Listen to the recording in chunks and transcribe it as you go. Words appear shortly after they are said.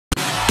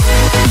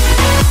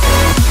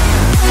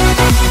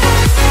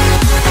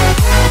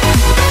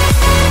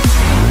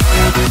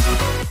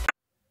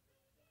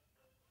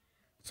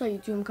So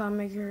YouTube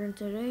comic here, and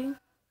today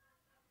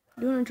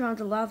doing a try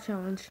to laugh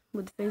challenge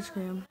with the face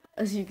cam.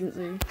 As you can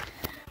see,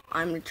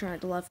 I'm the try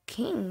to laugh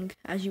king,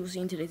 as you will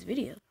see in today's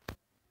video.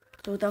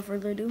 So without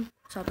further ado,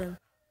 let's hop in.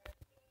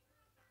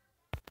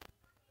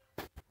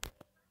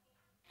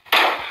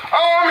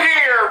 I'm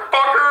here,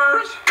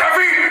 fuckers!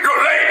 Tuffy,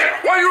 you're late!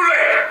 Why you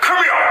late? Come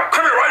here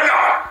right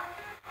now!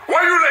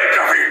 Why you late,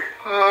 Tuffy?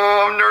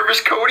 I'm nervous,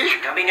 Cody.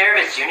 Don't be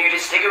nervous, Junior.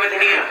 Just stick it with the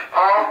needle.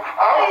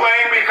 I'm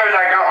late because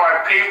I got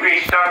my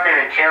pee-pee stuck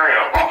in a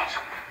cereal box.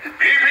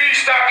 Pee-pee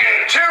stuck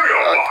in a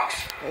cereal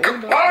box?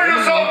 Why are you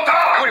so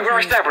tough? Cody, where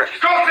do I stab her?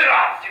 Go sit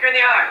down! Stick her in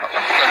the arm.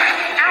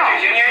 Ow!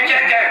 Junior,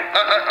 inject her.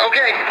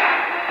 Okay.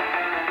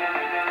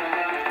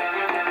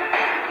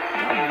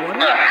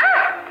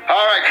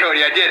 All right,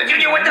 Cody, I did it.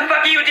 Junior, what the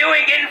fuck are you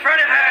doing? Get in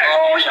front of her.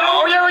 Oh,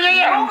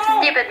 yeah.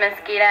 Stupid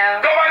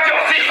mosquito. Go back to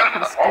your seat!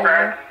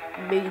 Okay.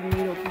 Big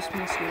needle piece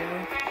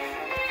mosquito.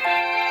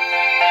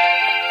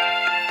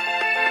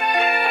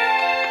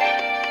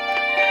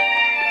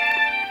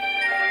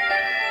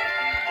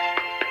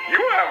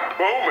 You have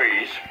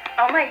boobies.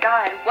 Oh my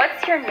god,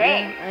 what's your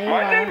name?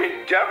 My name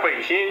is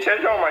Jeffy. She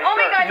says on my Oh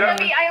my god, shirt.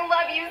 Debbie, I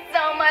love you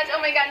so much.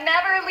 Oh my god,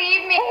 never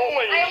leave me.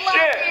 Holy I love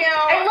shit. you.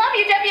 I love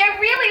you, Debbie. I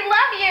really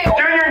love you.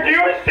 Junior, do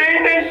you see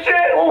this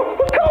shit?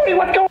 Cody,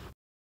 what's going on?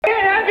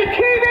 On the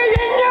TV,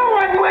 and no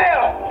one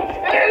will.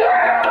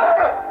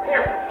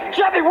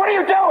 Jeffy, what are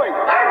you doing?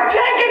 I'm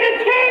taking the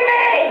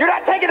TV. You're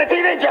not taking the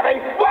TV, Jeffy.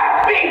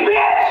 Watch me,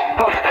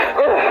 bitch.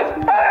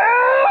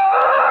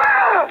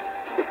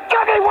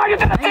 Jeffy, why are you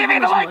taking the TV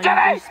in the light,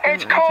 Jeffy?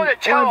 It's called a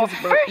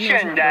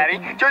television, Daddy,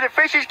 so the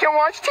fishes can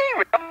watch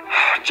TV.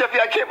 Jeffy,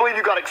 I can't believe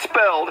you got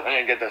expelled. I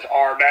didn't get this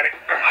R, Daddy.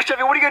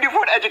 Jeffy, what are you going to do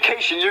for an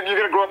education? You're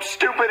going to grow up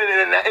stupid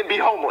and be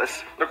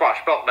homeless. Look what I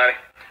spelled, Daddy.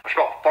 I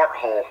spelled fart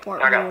hole.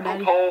 Fart I got hole, a Daddy.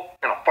 poop hole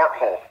and a fart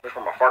hole. That's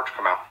where my farts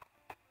come out.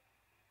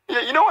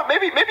 Yeah, you know what?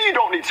 Maybe you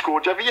don't need school,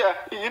 Jeffy. Yeah,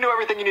 you know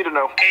everything you need to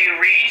know. Hey,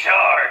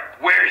 retard.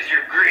 Where's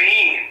your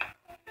green?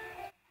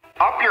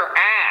 Up your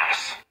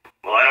ass.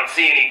 Well, I don't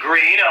see any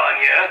green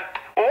on you.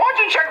 Well, why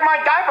don't you check my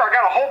diaper? I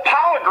got a whole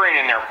pile of green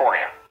in there for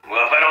you.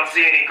 Well, if I don't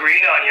see any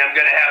green on you, I'm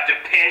gonna have to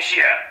pinch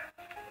you.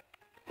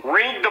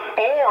 Read the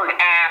board,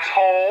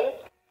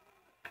 asshole.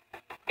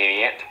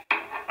 Idiot.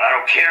 I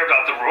don't care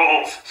about the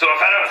rules, so if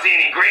I don't see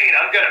any green,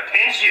 I'm gonna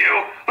pinch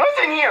you.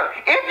 Listen here.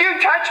 If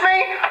you touch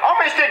me, I'm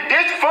gonna stick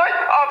this foot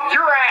up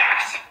your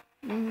ass.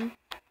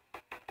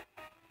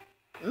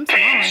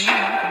 Pinch.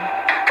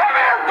 Come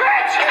here,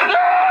 bitch!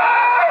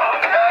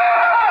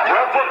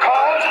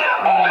 Leprechauns?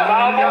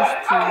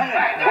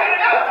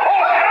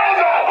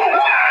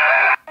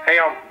 Hey,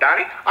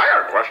 Daddy, I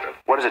got a question.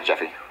 What is it,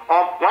 Jeffy?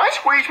 When I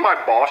squeeze my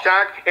ball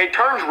sack, it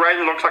turns red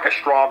and looks like a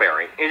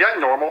strawberry. Is that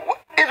normal?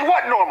 Is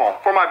what normal?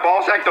 For my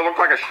ball sack to look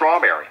like a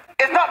strawberry.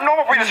 It's not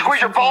normal for you to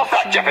squeeze your ball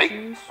sack,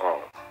 Jeffy.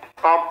 Oh.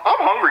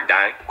 I'm hungry,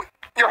 Daddy.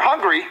 You're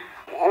hungry?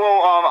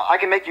 Well, I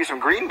can make you some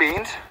green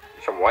beans.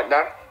 Some what,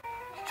 Dad?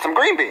 Some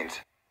green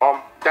beans.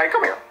 Daddy,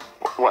 come here.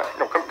 What?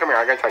 No, come here.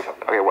 I gotta tell you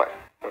something. Okay, what?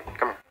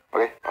 Come here.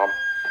 Okay,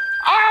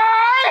 I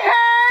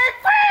hate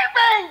green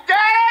beans,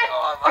 Daddy!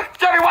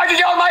 Jeffy, why'd you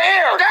yell in my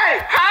ear? Daddy,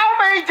 how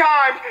many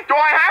times do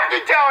I have to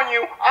tell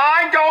you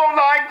I don't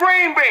like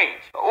green beans?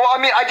 Well, I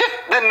mean, I just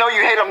didn't know you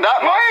hate them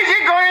that much. What is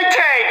it going to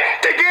take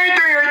to get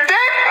through your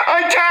thick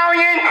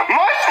Italian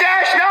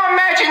mustache not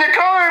matching the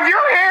color of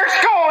your hair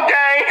skull,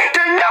 Daddy,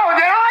 to know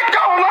that I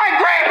don't like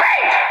green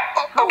beans?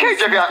 Okay,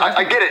 Jeffy,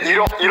 I get it. You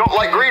don't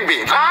like green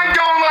beans. I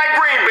don't like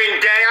green beans,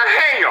 Daddy. I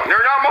hate them.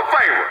 They're not my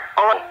favorite.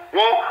 All right.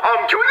 Well,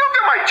 can we go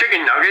get my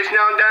chicken nuggets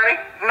now, Daddy?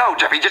 No,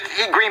 Jeffy, just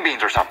eat green beans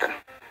or something.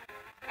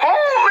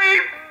 Holy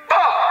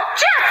fuck!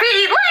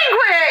 Jeffy,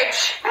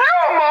 language! No,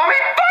 Mommy,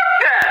 fuck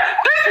that!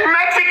 This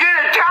Mexican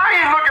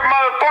Italian looking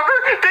motherfucker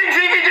thinks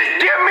he can just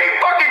give me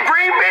fucking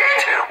green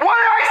beans? What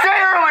did I say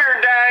earlier,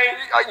 Daddy?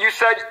 You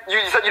said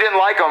you didn't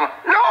like them.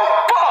 No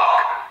fuck!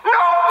 No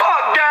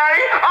fuck,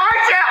 Daddy! I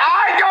said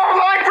I don't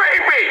like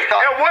green beans!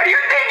 And what do you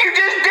think you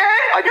just did?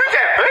 You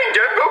said, hey,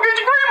 just go get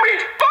your green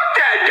beans! Fuck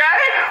that,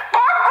 Daddy!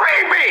 Fuck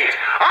green beans!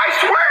 I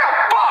swear to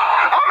fuck!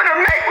 I'm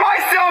gonna make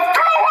myself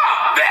throw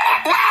up!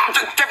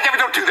 Jeffy,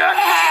 don't do that.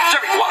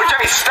 Jeffy,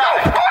 stop.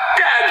 No, fuck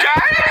that,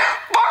 Daddy!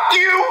 Fuck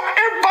you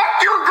and fuck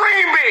your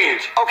green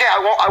beans! Okay, I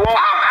won't. I'm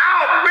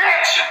out,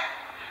 bitch!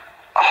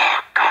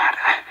 Oh, God.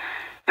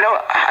 You know,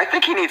 I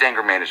think he needs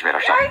anger management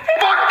or something.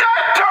 Fuck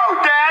that too,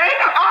 Daddy!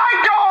 I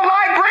don't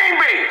like green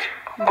beans!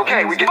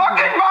 Okay, we can...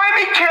 Fucking buy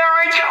me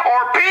carrots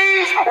or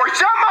peas or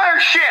some other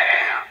shit!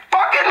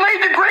 Fucking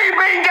leave the green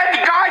beans at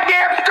the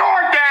goddamn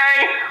store,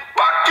 Daddy!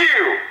 Fuck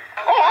you!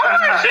 Oh, I'm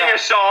gonna sing a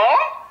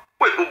song!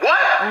 Wait, what?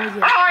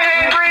 I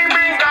hate green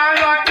beans, I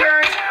like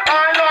carrots,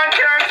 I like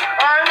carrots,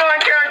 I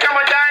like carrots, I'm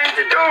a dying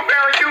to tooth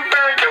fairy, tooth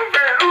fairy, tooth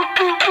fairy, ooh,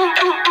 ooh, ooh,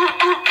 ooh, ooh,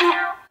 ooh, ooh.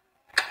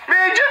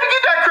 Man, did you ever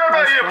get that crap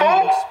out of your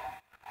bowl?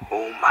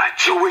 Oh, my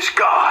Jewish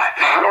God.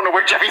 I don't know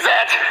where Jeffy's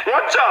at.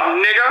 What's up,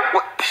 nigga?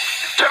 What?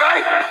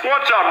 Jeffy?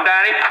 What's up,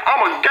 Daddy?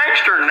 I'm a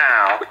gangster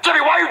now.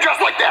 Jeffy, why are you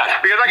dressed like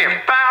that? Because I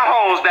get foul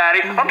holes,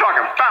 Daddy. I'm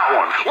talking fat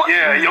ones. What?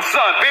 Yeah, your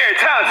son very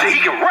talented. He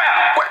can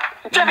rap. What?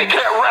 Jeffy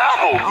can't rap.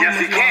 Oh, yes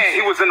he can.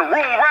 He was in the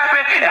room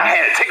rapping, and I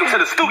had to take him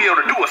to the studio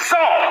to do a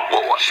song.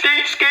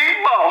 Skeet, skeet,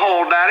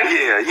 butthole, daddy.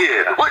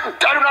 Yeah. What?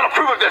 I do not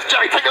approve of this.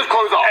 Jeffy, take those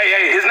clothes off.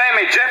 Hey, his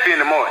name ain't Jeffy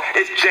anymore.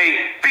 It's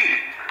JB.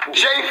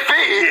 JV.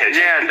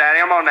 Yeah, daddy,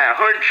 I'm on that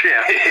hood shit.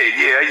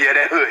 yeah,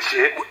 that hood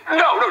shit.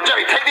 No,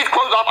 Jeffy, take these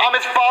clothes off. I'm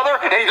his father,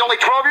 and he's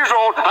only 12 years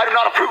old. I do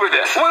not approve of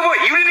this.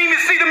 Wait, you didn't even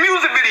see the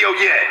music video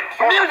yet.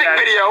 Music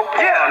video? Hold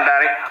on,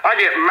 daddy. I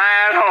get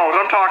mad hoes.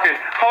 I'm talking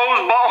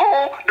hose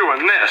butthole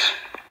doing this.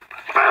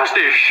 Fast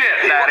as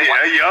shit, daddy.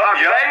 I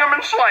bang them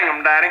and slang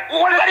them, daddy.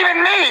 What does that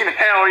even mean?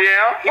 Hell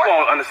yeah. He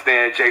won't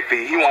understand,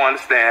 JP. He won't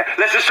understand.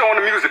 Let's just show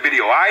him the music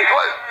video, all right?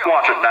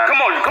 Watch it, daddy.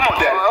 Come on,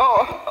 Daddy.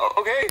 Oh,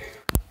 okay.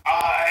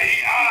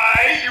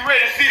 You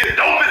ready to see the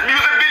dopest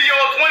music video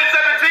of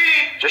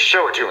 2017? Just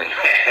show it to me.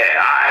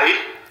 Aight.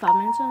 5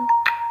 minutes in.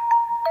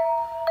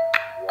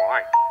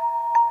 Why?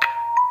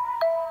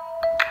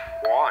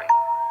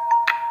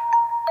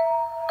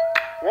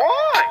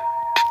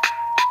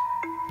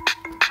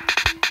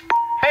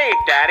 Hey,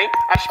 daddy,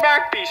 I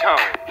smacked these hoes.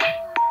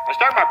 I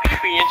stuck my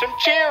pee-pee in some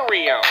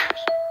Cheerios.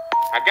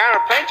 I got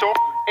a pencil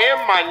in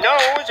my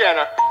nose and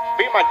I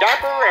beat my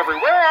diaper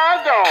everywhere I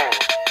go.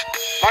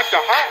 Like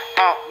a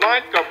hop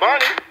like a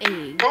bunny.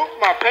 Hey. Poop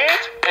my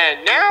pants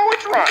and now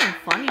it's running.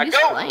 Funny I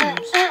go,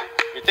 disclaims.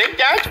 You think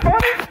that's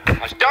funny?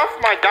 I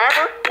stuffed my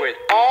diaper with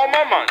all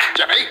my money.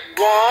 Jeffy?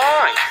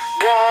 Why?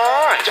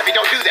 Jeffy,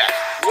 don't do that.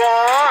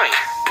 Why?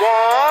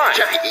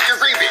 Jeffy, eat your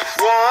green beans.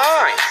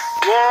 Why?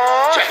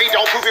 Jeffy,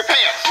 don't poop your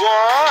pants.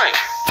 Why?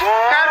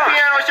 That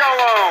piano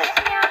solo.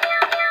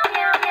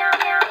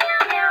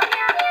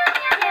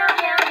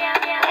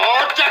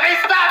 Oh, Jeffy,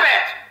 stop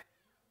it!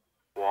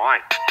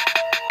 Why?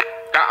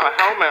 Got a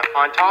helmet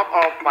on top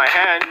of my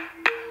head.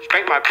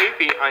 Spanked my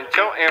pee-pee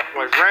until it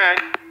was red.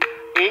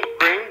 Eat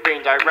green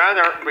beans, I'd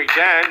rather be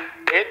dead.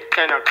 It's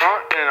 10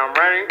 o'clock and I'm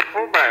ready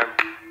for bed.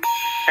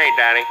 Hey,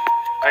 Daddy,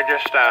 I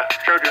just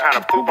showed you how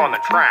to poop on the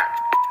track.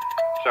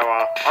 So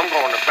I'm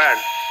going to bed.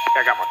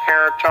 I got my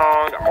carrots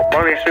on, got my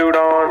bunny suit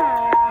on.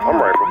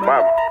 I'm ready for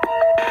bed.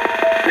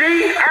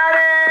 Daddy,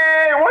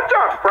 what's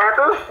up,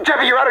 Cracker?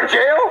 Jeffy, you're out of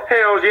jail?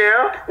 Hell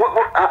yeah.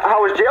 How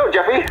was jail,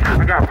 Jeffy?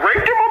 I got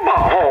raped in my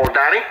butthole,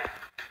 Daddy.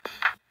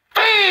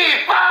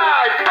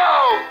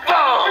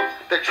 Boom!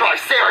 The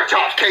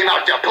Triceratops came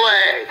out to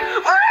play.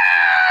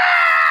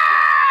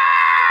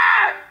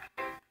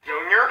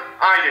 Junior,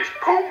 I just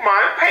pooped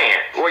my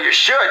pants. Well, you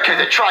should, because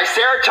the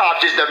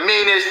Triceratops is the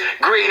meanest,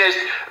 greenest,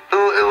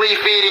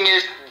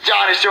 leaf-eatingest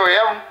dinosaur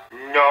ever.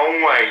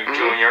 No way,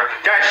 Junior.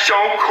 That's so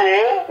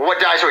cool. What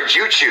dinosaur did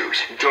you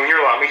choose? Junior,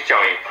 let me show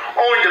you.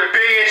 Only the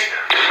biggest,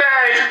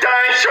 baddest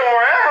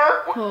dinosaur ever.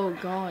 Oh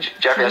god.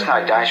 Jeffy, that's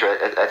not a dinosaur.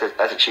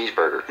 That's a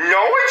cheeseburger.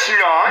 No, it's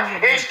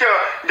not. It's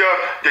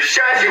the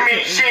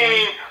sesame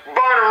seed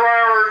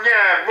butter.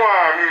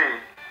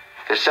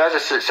 The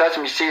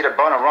sesame seed of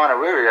Bonarana.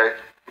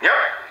 Yep.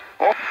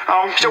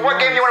 So what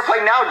game do you want to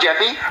play now,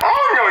 Jeffy?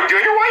 Oh no,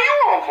 Junior. What do you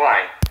want to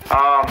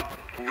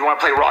play? You want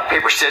to play rock,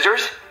 paper,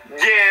 scissors?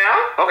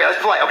 Yeah. Okay,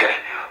 let's play. Okay.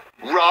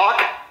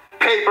 Rock,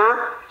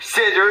 paper,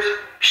 scissors,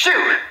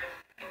 shoot.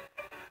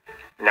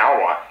 Now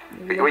what?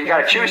 Well, you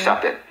gotta choose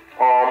something.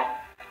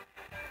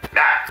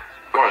 That.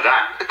 What was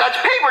that? That's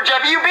paper,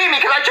 Jeffy. You beat me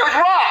because I chose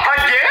rock. I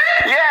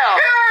did? Yeah.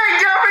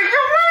 Hey, Jeffy,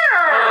 you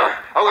winner.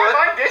 Okay, I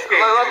like this game.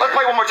 Let's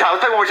play one more time.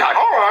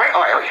 All right.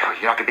 All right,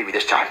 you're not gonna beat me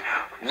this time.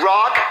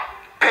 Rock,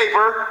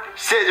 paper,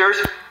 scissors,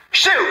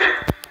 shoot.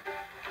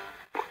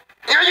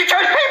 You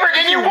chose paper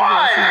again. You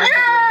won.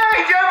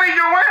 Yay, Jeffy,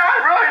 you win. I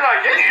really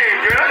like this game,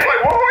 dude. Let's play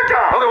one more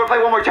time. Okay, we'll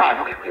play one more time.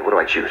 Okay, what do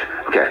I choose?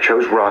 Okay, I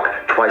chose rock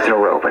twice in a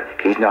row, but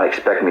he's not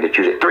expecting me to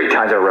choose it 3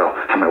 times in a row.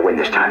 I'm gonna win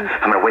this time.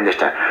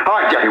 All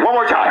right, Jeffy, one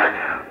more time.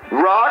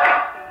 Rock,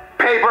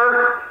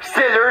 paper,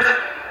 scissors,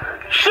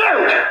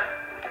 shoot.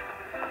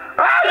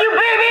 Oh, you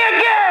beat me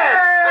again!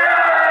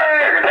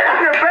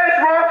 I'm the best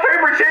rock,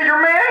 paper,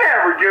 scissors man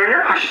ever,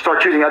 Junior. I should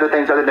start choosing other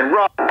things other than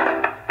rock.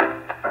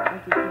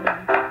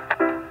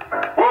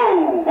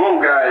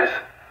 Whoa, guys.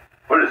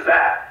 What is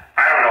that?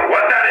 I don't know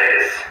what that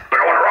is, but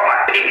I want to rub my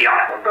pee on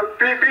it.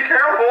 Be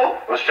careful.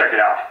 Let's check it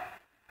out.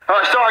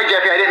 Oh, sorry,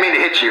 Jeffy, I didn't mean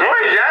to hit you.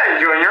 What is that,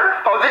 Junior?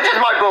 Oh, this is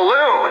my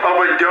balloon. A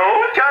balloon?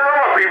 Can I rub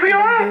my pee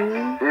on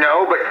it?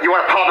 No, but you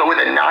want to pop it with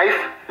a knife?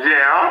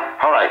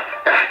 Yeah. All right.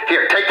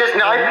 Here, take this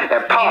knife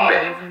and pop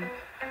it.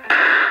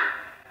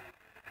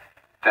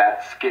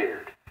 That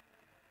scared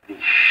the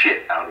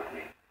shit out of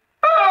me.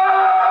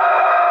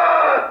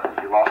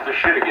 You lost the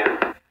shit again.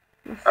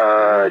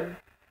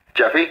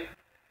 Jeffy?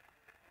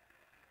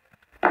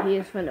 He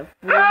is finna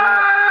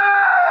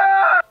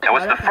Now,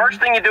 what's the first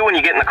thing you do when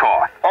you get in the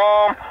car?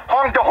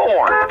 Honk the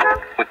horn.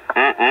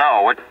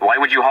 No, why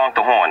would you honk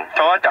the horn?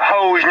 To let the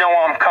hose know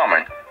I'm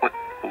coming.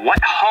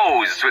 What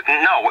hose?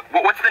 No,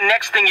 what's the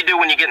next thing you do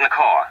when you get in the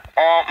car?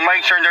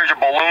 Make sure there's a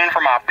balloon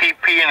for my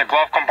pee-pee in the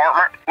glove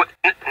compartment.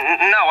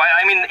 No,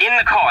 I mean in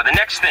the car, the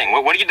next thing.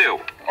 What do you do?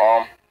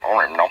 I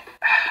don't even know.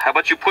 How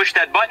about you push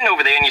that button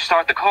over there and you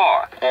start the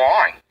car?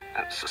 Why?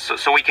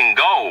 So we can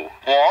go.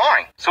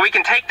 Why? So we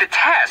can take the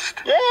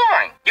test.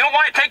 Why? You don't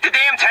want to take the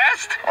damn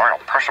test? Alright, I'll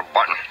press a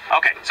button.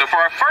 Okay, so for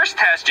our first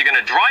test, you're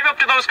gonna drive up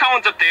to those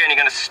cones up there and you're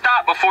gonna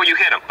stop before you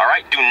hit them,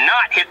 alright? Do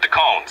not hit the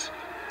cones.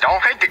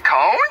 Don't hit the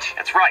cones?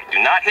 That's right, do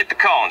not hit the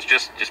cones.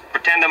 Just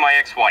pretend I'm my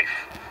ex-wife.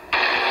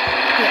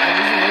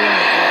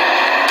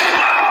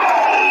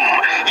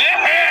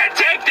 Yeah,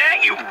 take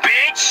that, you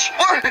bitch!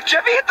 What?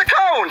 Jeffy hit the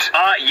cones!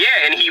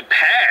 Yeah, and he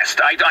passed.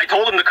 I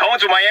told him the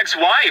cones were my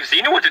ex-wives.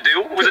 He knew what to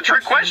do. It was a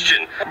trick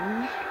question.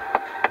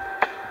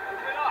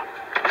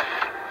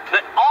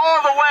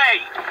 All the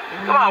way!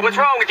 Come on, what's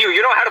wrong with you?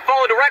 You know how to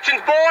follow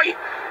directions, boy?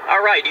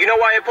 Alright, do you know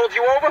why I pulled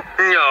you over?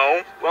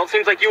 No. Well, it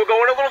seems like you were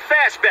going a little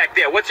fast back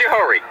there. What's your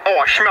hurry? Oh,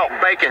 I smelled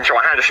bacon, so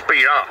I had to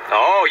speed up.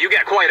 Oh, you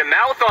got quite a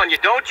mouth on you,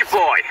 don't you,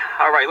 boy?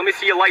 Alright, let me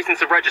see your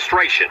license and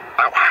registration.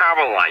 I don't have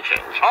a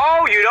license.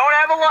 Oh, you don't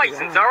have a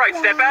license. Alright,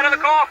 step out of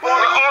the car for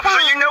me.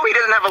 Officer, you know he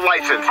doesn't have a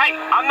license. Hey,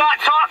 I'm not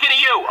talking to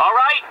you,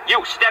 alright? You,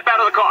 step out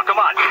of the car, come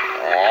on.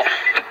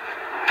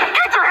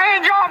 Get your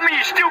hands off me,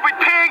 you stupid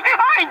pig!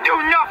 I ain't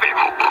doing nothing!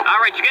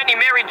 Alright, you got any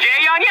Mary J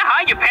on you,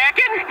 huh? You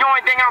packing? The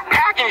only thing I'm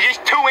packing is this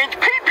 2-inch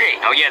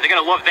pee-pee! Oh yeah, they're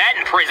gonna love that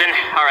in prison.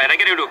 Alright, I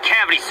gotta do a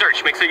cavity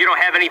search, make sure you don't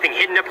have anything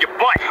hidden up your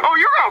butt. Oh,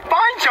 you're gonna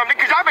find something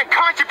because I've been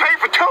constipated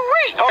for 2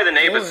 weeks! Oh, the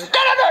neighbors.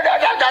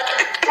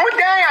 One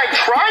day I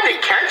tried to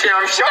catch it,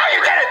 I'm sorry. No,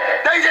 you did it!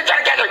 No, you didn't try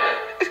to catch it!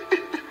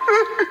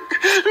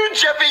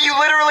 Jeffy, you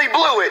literally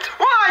blew it!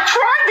 Well, I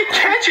tried to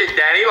catch it,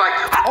 Daddy, like...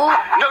 Oh.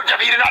 No,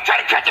 Jeffy, you did not try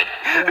to catch it!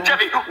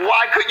 Jeffy,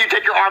 why couldn't you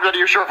take your arms out of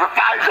your shirt for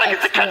 5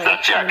 seconds to catch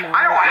that check?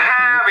 I don't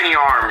have any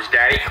arms,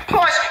 Daddy.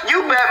 Plus,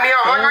 you bet me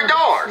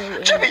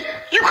 $100. Jeffy,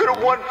 you could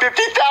have won $50,000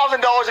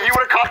 if you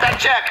would have caught that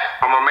check.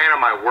 I'm a man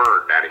of my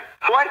word, Daddy.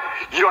 What?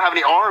 You don't have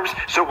any arms,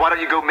 so why don't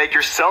you go make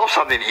yourself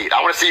something to eat?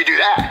 I want to see you do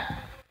that.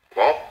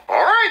 Well,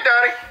 all right,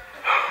 Daddy.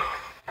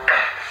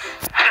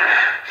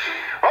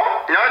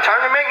 Oh, now it's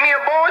time to make me a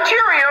bowl of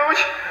Cheerios.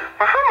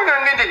 Well, how am I going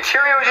to get the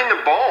Cheerios in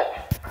the bowl?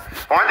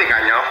 Oh, I think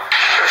I know.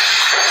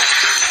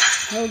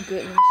 Oh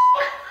goodness.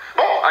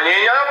 Oh, I need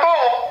another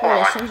bowl. Oh,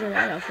 yeah, send your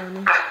light out for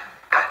me.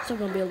 It's not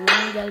gonna be a long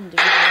goddamn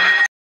day.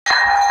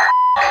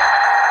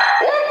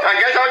 Well, I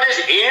guess I'll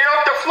just eat it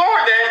off the floor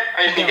then. I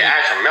just need to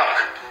add some milk.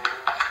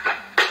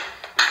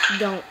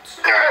 Don't.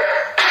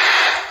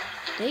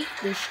 They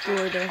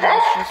destroyed their Well,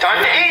 house.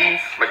 time to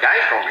eat. But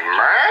Daddy's going to be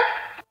mad.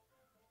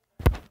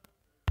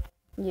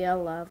 Yeah, I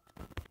laughed.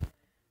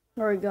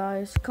 Alright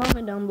guys,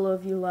 comment down below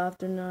if you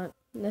laughed or not.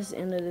 That's the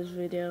end of this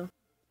video.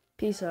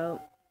 Peace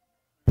out.